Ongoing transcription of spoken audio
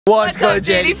What's good,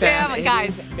 Jatie Jatie fam?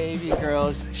 Guys, baby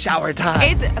girl's shower time.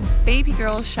 It's a baby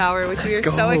girl shower, which we are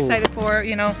so excited for.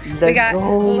 You know, we got a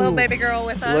little baby girl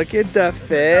with us. Look at the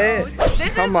fit.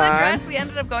 This is the dress we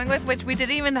ended up going with, which we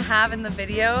didn't even have in the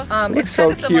video. It's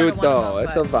so cute though.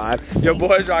 It's a vibe. Your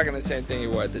boy's rocking the same thing he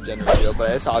wore at the gender reveal,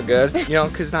 but it's all good. You know,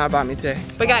 cause it's not about me today.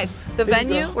 But guys, the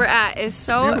venue we're at is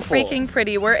so freaking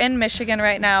pretty. We're in Michigan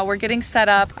right now. We're getting set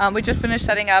up. We just finished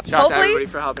setting up. Shout out to everybody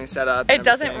for helping set up. It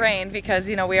doesn't rain because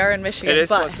you know we are in Michigan. It is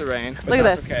supposed to rain. Look at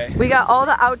this. Okay. We got all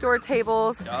the outdoor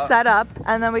tables set up,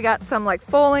 and then we got some like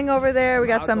bowling over there. We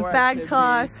got some bag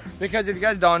toss. Because if you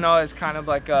guys don't know, it's kind of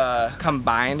like a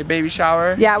combined baby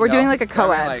shower. Yeah, we're doing like a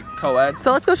co-ed. Like co-ed.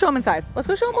 So let's go show them inside. Let's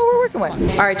go show them what we're working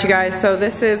with. All right, you guys. So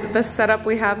this is the setup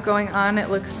we have going on. It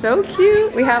looks so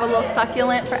cute. We have a little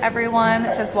succulent for everyone.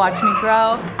 It says "Watch me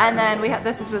grow," and then we have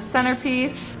this is the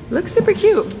centerpiece. Looks super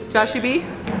cute. Joshy B,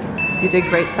 you did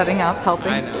great setting up, helping.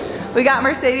 I know. We got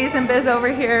Mercedes and Biz over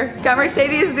here. Got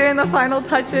Mercedes doing the final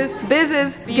touches. Biz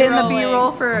is getting the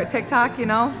B-roll for TikTok, you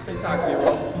know? TikTok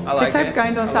B-roll. I like TikTok it.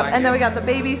 grind don't stop. And then we got the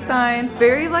baby sign.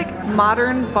 Very like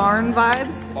modern barn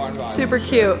vibes. Super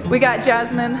cute. We got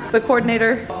Jasmine, the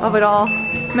coordinator of it all.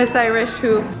 Miss Irish,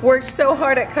 who worked so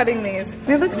hard at cutting these.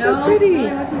 They look so pretty.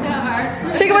 It wasn't that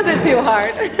hard. She wasn't too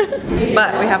hard.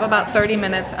 But we have about 30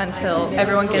 minutes until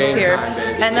everyone gets here.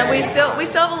 And then we still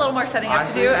have a little more setting up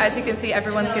to do. As you can see,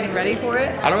 everyone's getting ready for it.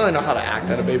 I don't really know how to act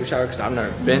at a baby shower because I've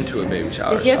never been to a baby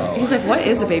shower. He's like, what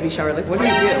is a baby shower? Like, what do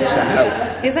you do?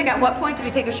 He's like, at what point do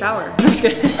we take a shower? I'm just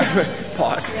kidding.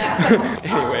 Pause.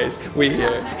 Anyways, we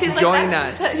here. He's Join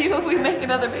like, us. If we make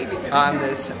another baby. On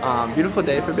this beautiful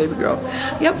day for baby girl.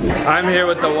 Yep. I'm here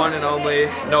with the one and only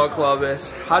Noah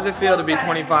Clovis. How's it feel to be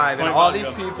 25 and all these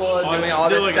people doing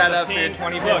all this setup for your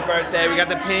 25th birthday? We got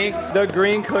the pink, the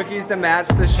green cookies to match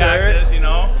the shirt. Cactus, you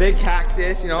know. Big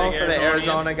cactus, you know, for the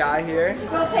Arizona guy here.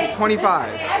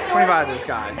 25 this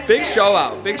guy. Big show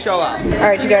out, big show out. All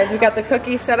right, you guys, we got the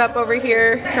cookies set up over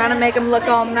here, trying to make them look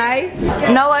all nice.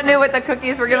 Noah knew what the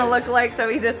cookies were gonna look like, so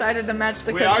he decided to match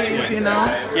the cookies, you know?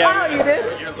 Yeah, oh, you did?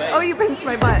 Oh, you pinched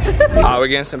my butt. We're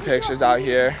getting some pictures out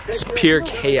here. It's pure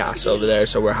chaos over there,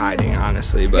 so we're hiding,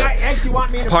 honestly, but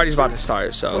the party's about to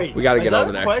start, so we gotta get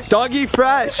over there. Doggy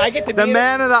Fresh, the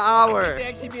man of the hour.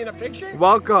 Actually be in a picture?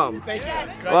 Welcome. Thank you.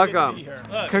 Welcome.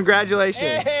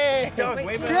 Congratulations. Hey,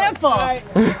 Grandpa. All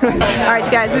right,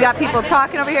 you guys, we got people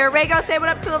talking over here. Ray, go say what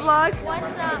up to the vlog.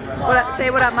 What's up? What up? Say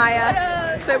what up,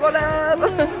 Maya. Say what up.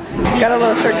 Got a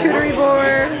little charcuterie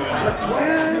board.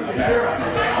 Looking good.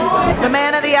 The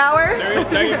man of the hour.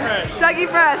 Dougie Fresh. Dougie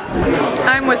Fresh.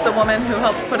 I'm with the woman who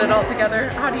helped put it all together.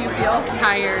 How do you feel?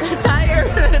 Tired.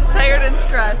 Tired and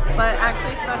stressed. But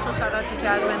actually, special shout out to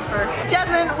Jasmine for...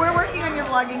 Jasmine, we're working on your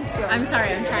vlogging skills. I'm sorry,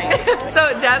 I'm trying.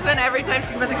 So Jasmine, every time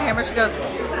she puts a camera, she goes...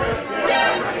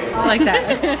 like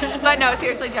that. But no,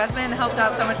 seriously, Jasmine helped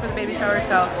out so much with the baby shower,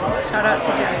 so shout out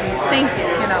to Jazzy. Thank you.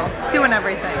 You know, doing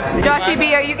everything. Joshy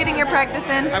B, are you getting your practice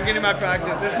in? I'm getting my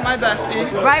practice. This is my bestie.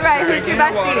 Right, who's your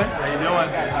bestie?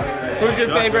 Who's your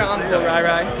favorite uncle,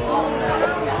 Rai?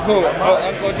 Who? Oh,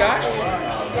 Uncle Josh?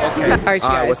 Okay. All right, you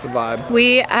guys. What's the vibe?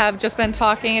 We have just been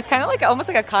talking. It's kind of like almost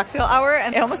like a cocktail hour,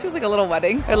 and it almost feels like a little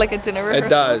wedding or like a dinner rehearsal. It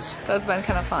does. So it's been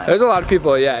kind of fun. There's a lot of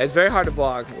people. Yeah, it's very hard to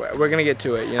vlog. We're gonna get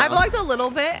to it. You know? I vlogged a little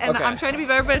bit, and I'm trying to be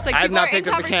better, but it's like I've people not are in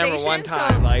picked up the camera one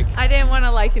time. so like I didn't want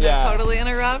to like totally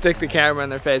interrupt. Stick the camera in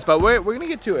their face, but we're gonna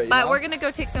get to it. But we're gonna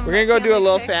go take some. We're gonna go do a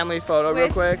little family photo real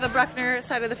quick. The Bruckner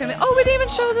side of the family. Oh, we didn't even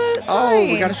show the sign. Oh,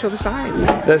 we gotta show the sign.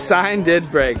 The sign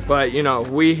did break, but you know,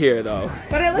 we here though.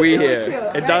 But it looks we really here. cute,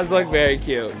 right? It does look very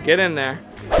cute. Get in there.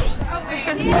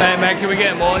 Hey man, can we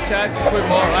get a mullet check? Quick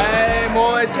mullet. Hey,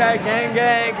 mullet check, gang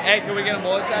gang. Hey, can we get a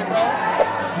mullet check, bro?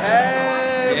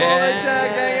 Hey, mullet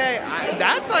check, gang gang.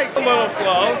 That's like a little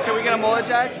slow. Can we get a mullet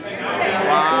check?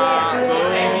 Wow. Boo.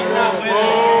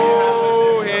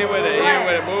 He with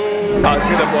it, boo. I'll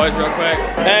see the boys real quick.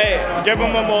 Hey, give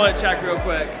them a mullet check real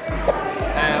quick.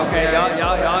 Hey, okay,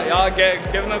 y'all give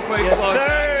them a quick close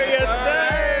check. Yes, sir.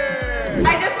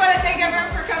 I just want to thank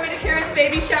everyone for coming to Karen's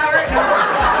baby shower. No,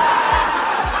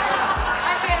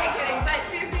 I'm really kidding, but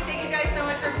seriously, thank you guys so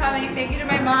much for coming. Thank you to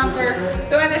my mom for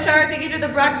throwing the shower. Thank you to the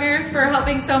Bruckners for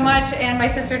helping so much, and my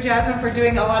sister Jasmine for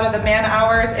doing a lot of the man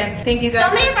hours. And thank you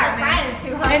guys. So many for of our coming. friends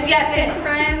who helped. And yes, and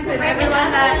friends and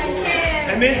everyone that.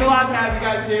 It means a lot to have you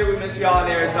guys here. We miss you all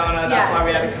in Arizona. That's why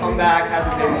we had to come back,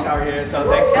 have the baby shower here. So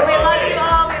thanks. And we love you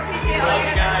all. We appreciate all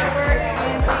you guys' hard work.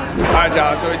 Alright,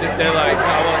 y'all, so we just did like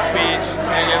a little speech,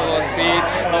 and give a little speech,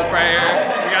 a little prayer.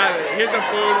 We got, here's the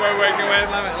food we're working with.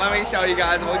 Let me show you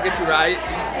guys, and we'll get you right.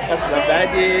 That's the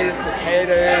veggies,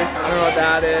 potatoes, I don't know what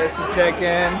that is, some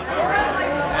chicken.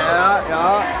 Yeah.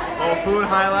 Little food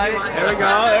highlight. There we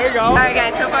go, there we go. Alright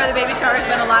guys, so far the baby shower has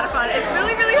been a lot of fun. It's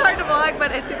really, really hard to vlog,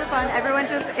 but it's super fun. Everyone's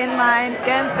just in line,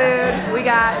 getting food. We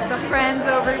got the friends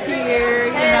over here,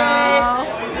 you know.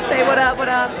 Say what up, what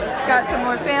up. Got some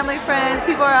more family friends.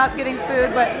 People are up getting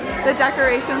food, but the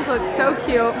decorations look so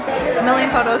cute. A million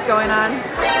photos going on.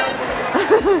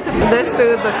 This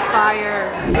food looks fire.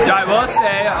 Yeah, I will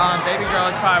say, baby girl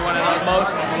is probably one of those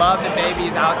most loved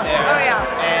babies out there. Oh yeah.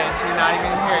 And she's not even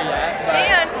here yet.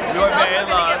 And she's also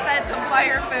gonna get fed some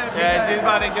fire food. Yeah, she's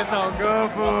about to get some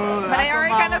good food. But I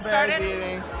already kind of started.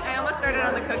 I almost started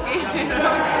on the cookie.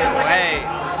 Hey,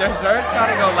 desserts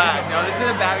gotta go last. You know, this is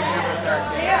a bad example of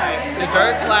therapy. Yeah.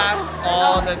 Desserts last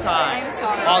all the time.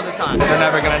 All the time. They're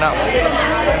never gonna know.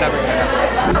 They're never gonna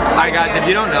know. Alright guys, if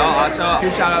you don't know, also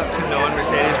huge shout out to Noah and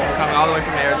Mercedes for coming all the way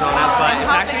from Arizona. But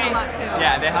it's actually,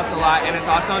 yeah, they helped a lot, and it's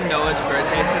also Noah's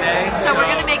birthday today. So we're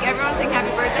gonna make everyone sing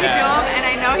happy birthday to him, and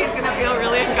I know he's gonna feel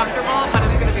really uncomfortable, but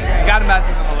it's gonna be great. You gotta mess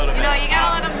with him a little bit. You know, you gotta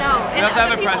let him know. We also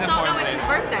have a present don't for him know today. it's his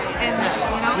birthday, and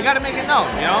you know. We gotta make it known,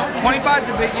 you know? 25 is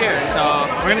a big year, so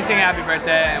we're gonna sing happy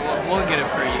birthday, and we'll get it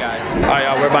for you guys. Alright,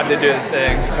 y'all, we're about to do the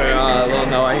thing for little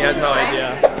Noah. He has no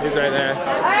idea. He's right there.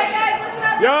 Alright guys, listen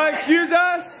up. Yo, excuse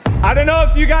us. I don't know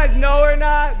if you guys know or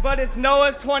not, but it's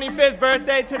Noah's 25th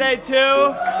birthday today too.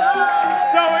 So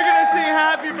we're gonna sing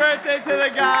happy birthday to the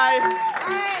guy.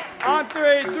 On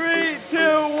 3, 3, 2,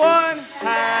 1.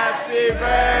 Happy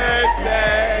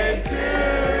birthday to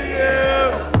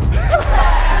you.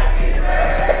 Happy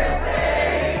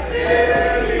birthday to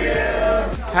you.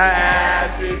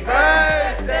 Happy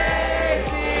birthday,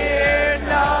 dear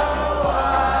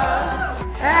Noah.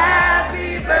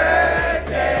 Happy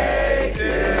birthday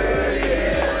to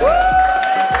you.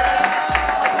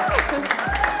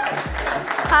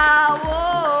 How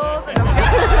old?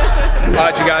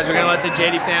 Alright you guys, we're gonna let the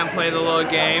Jatie fam play the little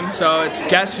game. So it's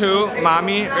guess who,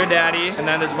 mommy or daddy, and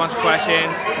then there's a bunch of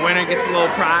questions. Winner gets a little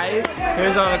prize.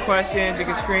 Here's all the questions, you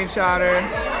can screenshot her.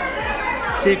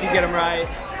 See if you get them right.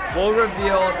 We'll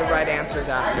reveal the right answers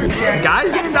after. Guys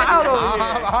getting dialed over here.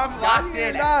 I'm locked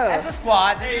in. That's a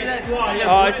squad.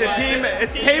 Oh, it's a team,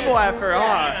 it's table effort,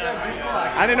 huh?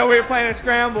 I didn't know we were playing a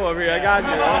scramble over here. I got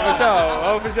you.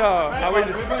 Oh, for sure. Oh,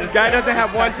 for sure. This guy doesn't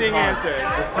have one thing answered.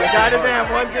 This guy doesn't have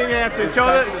one thing answered. Show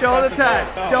the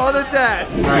test. Show the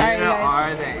test. Right now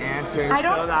are the answers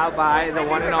filled out by the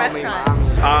one and only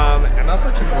mommy. And I'll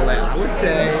put Chipotle. I would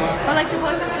say. Well, like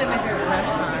Chipotle is my favorite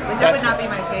restaurant. Like, that would not be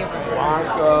my favorite.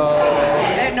 Blanco.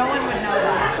 No one would know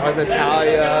that. North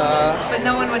Italia. But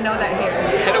no one would know that here.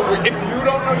 If you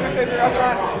don't know your favorite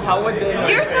restaurant, how would they know?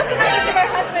 You're supposed to know this from our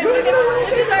husband because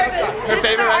this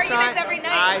is our arguments every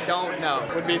night. I don't know.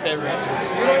 Would be favorite restaurant.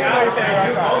 You don't know your favorite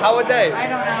restaurant. How would they? I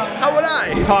don't know. How would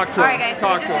I? Talk to him. Alright guys,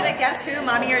 so we just did a guess who,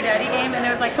 mommy or daddy game, and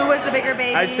there was like who was the bigger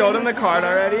baby. I showed them the card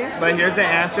already, but here's the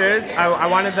answers. I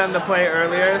wanted them to play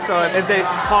earlier, so if they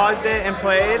paused it and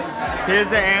played, here's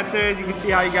the answers. You can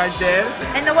see how you guys did.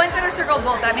 And the ones that are circled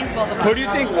both, that means both of us. Who do you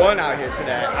think won out here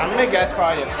today? I'm gonna guess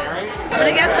probably a parent. I'm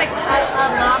gonna guess like a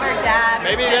mom or dad.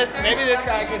 Maybe this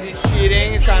guy because he's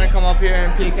cheating, he's trying to come up here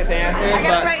and peek at the answers. I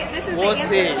got it right. This is we'll the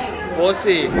see. answer. We'll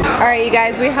see. Alright you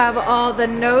guys, we have all the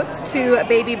notes to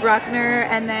baby Bruckner,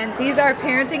 and then these are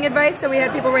parenting advice, so we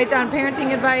had people write down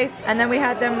parenting advice, and then we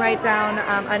had them write down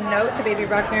a note to baby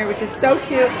Bruckner, which is so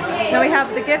cute. Then we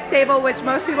have the gift table, which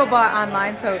most people bought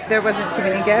online, so there wasn't too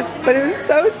many gifts, but it was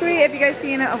so sweet. If you guys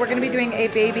seen it, we're going to be doing a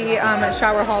baby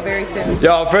shower haul very soon.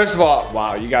 Yo, first of all,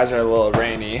 wow, you guys are a little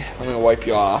rainy. I'm gonna wipe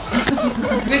you off.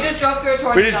 We just drove through a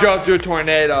tornado. We just drove through a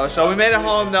tornado, so we made it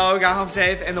home though, got home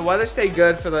safe, and the weather stayed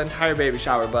good for the entire baby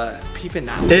shower, but peeping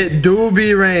now. It do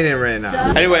be raining right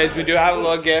now. Anyways, we do have a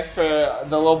little gift for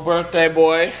the little birthday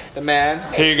boy, the man.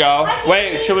 Here you go.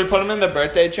 Wait, should we put him in the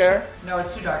birthday chair? No,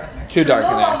 it's too dark in there. Too dark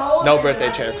in there. No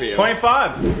birthday chair for you.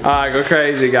 25. Alright, go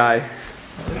crazy, guy.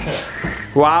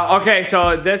 Wow, okay,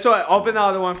 so this one, open the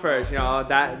other one first, you know,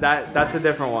 that's a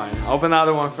different one. Open the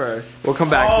other one first. We'll come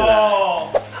back to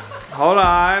that. Hold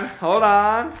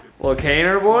on. Little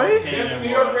Caner boy? New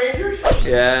York Rangers?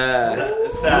 Yeah.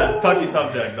 It's sad. It's a touchy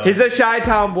subject, though. He's a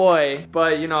Chi-Town boy,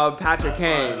 but you know, Patrick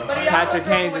Kane. Patrick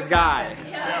Kane's his guy.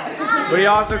 But he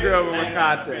also grew up in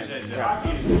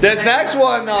Wisconsin. This next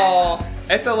one, though,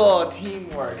 it's a little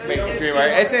teamwork, basically,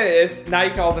 right? It's now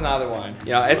you can open the other one.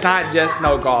 You know, it's not just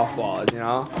no golf balls, you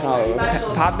know?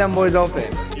 No, pop them boys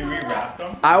open. You rewrap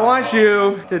them? I want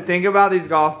you to think about these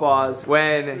golf balls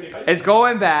when it's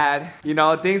going bad, you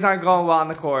know, things aren't going well on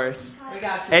the course. We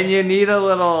got you. And you need a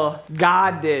little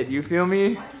God did, you feel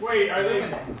me? Wait, are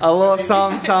they? A little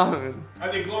something.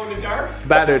 Are they glow in the dark?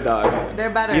 Better, dog. They're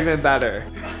better. Even better.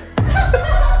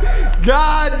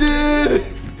 God did!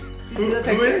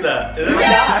 Who is that? Is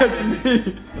that That's me.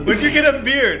 Where'd you get a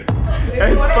beard?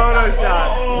 It's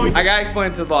Photoshop. I gotta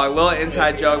explain to the vlog, a little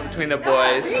inside joke between the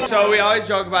boys. So we always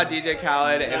joke about DJ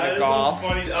Khaled and the golf.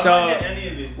 So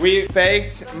we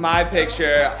faked my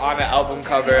picture on the album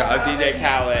cover of DJ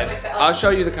Khaled. I'll show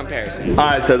you the comparison.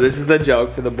 Alright, so this is the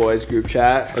joke for the boys group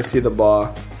chat. Let's see the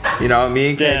ball. You know, me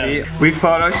and Katie, we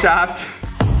photoshopped.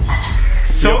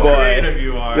 so boy. creative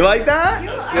you are. You like that?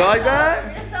 You like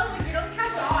that?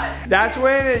 That's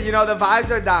when, you know, the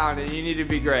vibes are down and you need to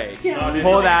be great.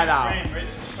 Pull that out.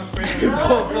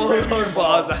 Pull those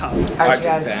balls out. Alright,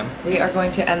 guys, we are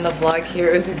going to end the vlog here.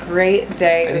 It was a great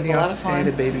day. It was a lot of fun.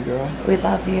 Say to baby girl? We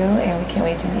love you and we can't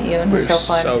wait to meet you. And we're so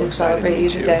fun to celebrate you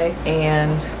today.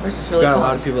 And we're just really got cool. a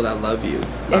lot of people that love you.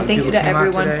 And thank you to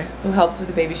everyone who helped with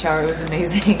the baby shower. It was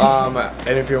amazing.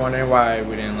 And if you're wondering why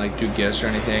we didn't like do gifts or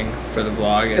anything for the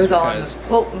vlog, it was all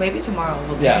well, maybe tomorrow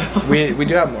we'll do. Yeah, we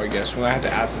do have more gifts. We're gonna have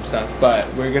to add some stuff,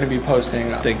 but we're gonna be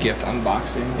posting the gift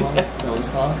unboxing one. That was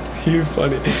called. You're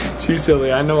funny. She's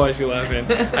silly. I know why she's laughing.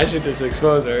 I should just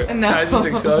expose her. No. Can I just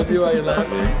expose you while you're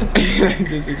laughing?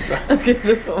 Just expose. Okay,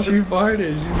 this one. She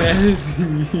farted. You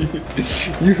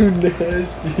nasty. You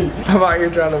nasty. How about you're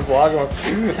trying to vlog on?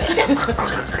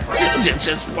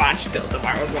 Just watch till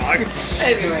tomorrow's vlog.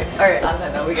 Anyway, alright, on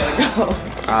that note, we gotta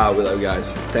go. We love you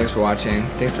guys. Thanks for watching.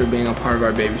 Thanks for being a part of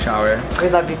our baby shower. We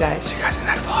love you guys. See you guys in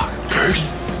the next vlog.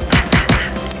 Peace.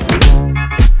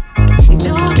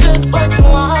 Do just what you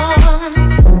want.